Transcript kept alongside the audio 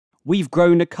We've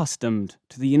grown accustomed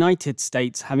to the United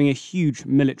States having a huge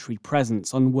military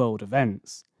presence on world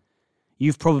events.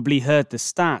 You've probably heard the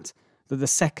stat that the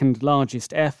second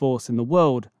largest air force in the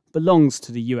world belongs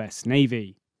to the US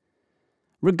Navy.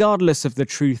 Regardless of the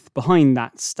truth behind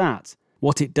that stat,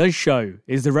 what it does show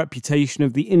is the reputation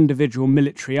of the individual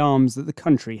military arms that the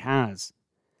country has.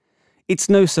 It's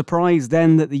no surprise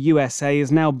then that the USA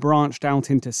is now branched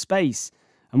out into space,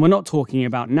 and we're not talking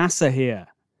about NASA here.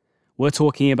 We're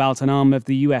talking about an arm of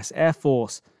the US Air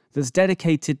Force that's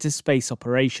dedicated to space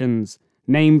operations,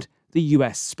 named the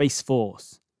US Space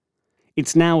Force.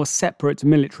 It's now a separate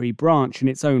military branch in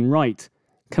its own right,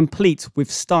 complete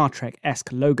with Star Trek-esque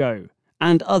logo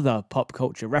and other pop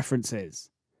culture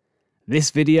references. This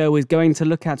video is going to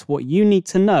look at what you need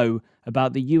to know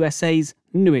about the USA's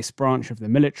newest branch of the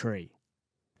military.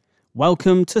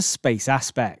 Welcome to Space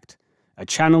Aspect, a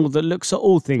channel that looks at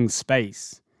all things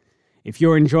space. If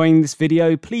you're enjoying this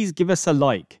video, please give us a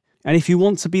like, and if you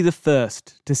want to be the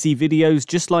first to see videos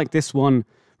just like this one,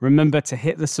 remember to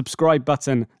hit the subscribe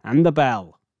button and the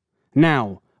bell.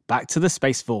 Now, back to the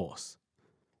Space Force.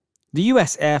 The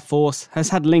US Air Force has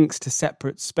had links to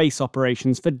separate space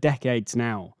operations for decades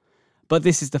now, but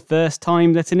this is the first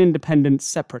time that an independent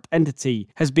separate entity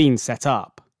has been set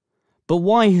up. But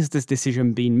why has this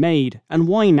decision been made, and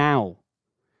why now?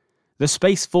 The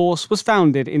Space Force was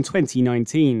founded in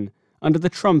 2019 under the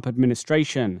Trump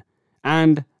administration,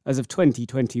 and, as of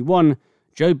 2021,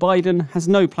 Joe Biden has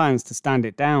no plans to stand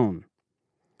it down.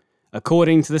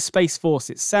 According to the Space Force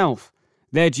itself,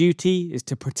 their duty is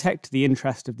to protect the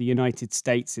interest of the United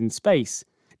States in space,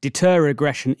 deter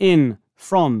aggression in,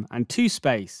 from, and to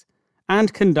space,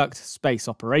 and conduct space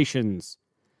operations.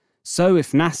 So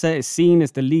if NASA is seen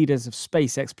as the leaders of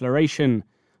space exploration,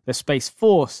 the Space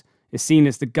Force is seen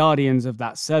as the guardians of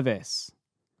that service.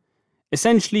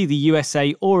 Essentially, the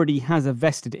USA already has a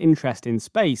vested interest in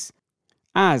space,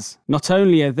 as not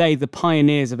only are they the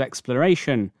pioneers of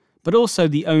exploration, but also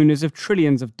the owners of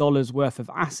trillions of dollars worth of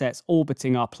assets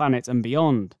orbiting our planet and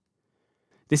beyond.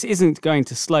 This isn't going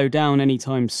to slow down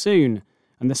anytime soon,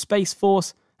 and the Space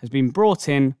Force has been brought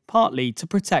in partly to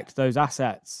protect those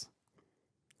assets.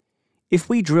 If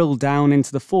we drill down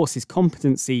into the Force's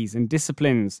competencies and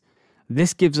disciplines,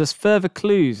 this gives us further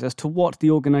clues as to what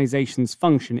the organisation's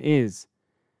function is.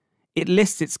 It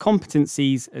lists its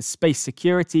competencies as space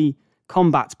security,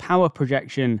 combat power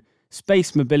projection,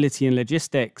 space mobility and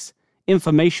logistics,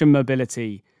 information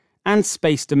mobility, and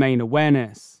space domain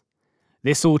awareness.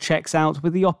 This all checks out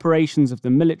with the operations of the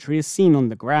military as seen on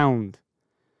the ground.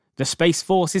 The Space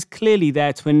Force is clearly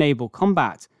there to enable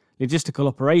combat, logistical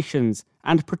operations,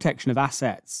 and protection of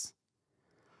assets.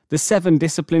 The 7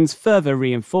 disciplines further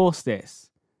reinforce this.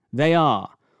 They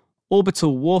are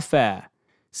orbital warfare,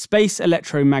 space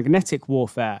electromagnetic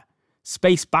warfare,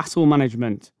 space battle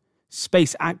management,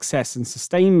 space access and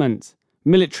sustainment,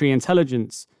 military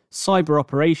intelligence, cyber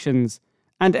operations,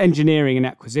 and engineering and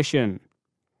acquisition.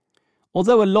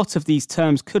 Although a lot of these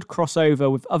terms could cross over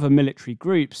with other military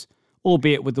groups,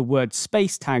 albeit with the word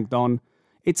space tagged on,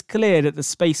 it's clear that the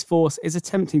Space Force is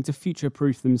attempting to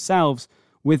future-proof themselves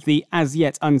with the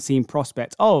as-yet unseen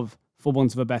prospect of, for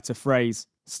want of a better phrase,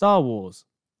 Star Wars.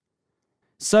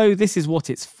 So this is what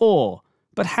it's for,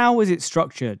 but how is it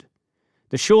structured?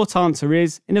 The short answer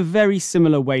is in a very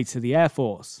similar way to the Air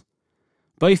Force.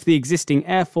 Both the existing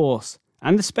Air Force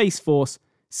and the Space Force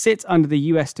sit under the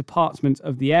US Department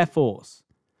of the Air Force.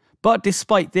 But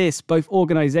despite this, both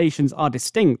organisations are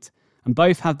distinct, and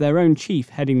both have their own chief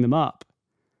heading them up.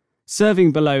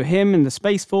 Serving below him in the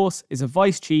Space Force is a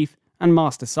Vice Chief and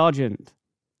Master Sergeant.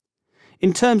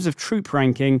 In terms of troop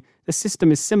ranking, the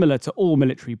system is similar to all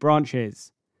military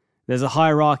branches. There's a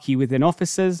hierarchy within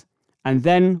officers, and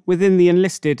then within the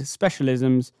enlisted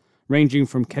specialisms, ranging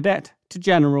from cadet to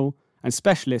general and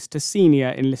specialist to senior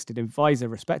enlisted advisor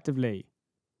respectively.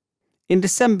 In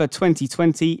December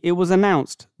 2020, it was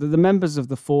announced that the members of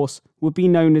the force would be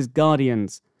known as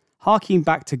Guardians, harking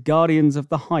back to Guardians of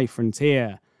the High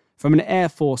Frontier, from an Air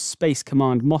Force Space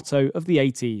Command motto of the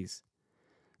 80s.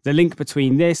 The link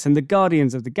between this and the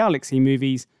Guardians of the Galaxy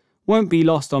movies won't be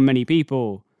lost on many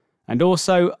people, and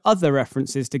also other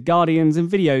references to Guardians in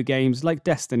video games like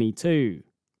Destiny 2.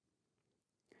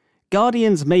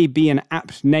 Guardians may be an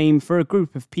apt name for a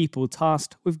group of people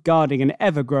tasked with guarding an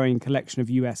ever-growing collection of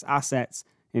US assets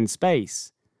in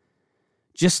space.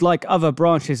 Just like other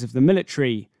branches of the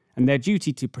military and their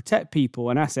duty to protect people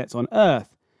and assets on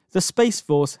Earth, the Space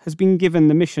Force has been given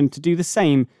the mission to do the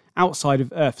same outside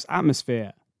of Earth's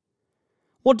atmosphere.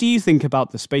 What do you think about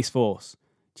the Space Force?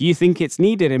 Do you think it's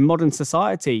needed in modern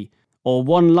society, or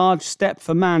one large step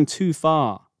for man too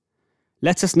far?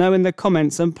 Let us know in the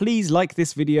comments, and please like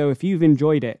this video if you've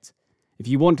enjoyed it. If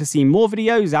you want to see more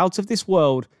videos out of this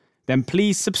world, then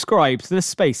please subscribe to the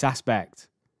Space Aspect.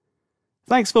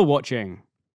 Thanks for watching.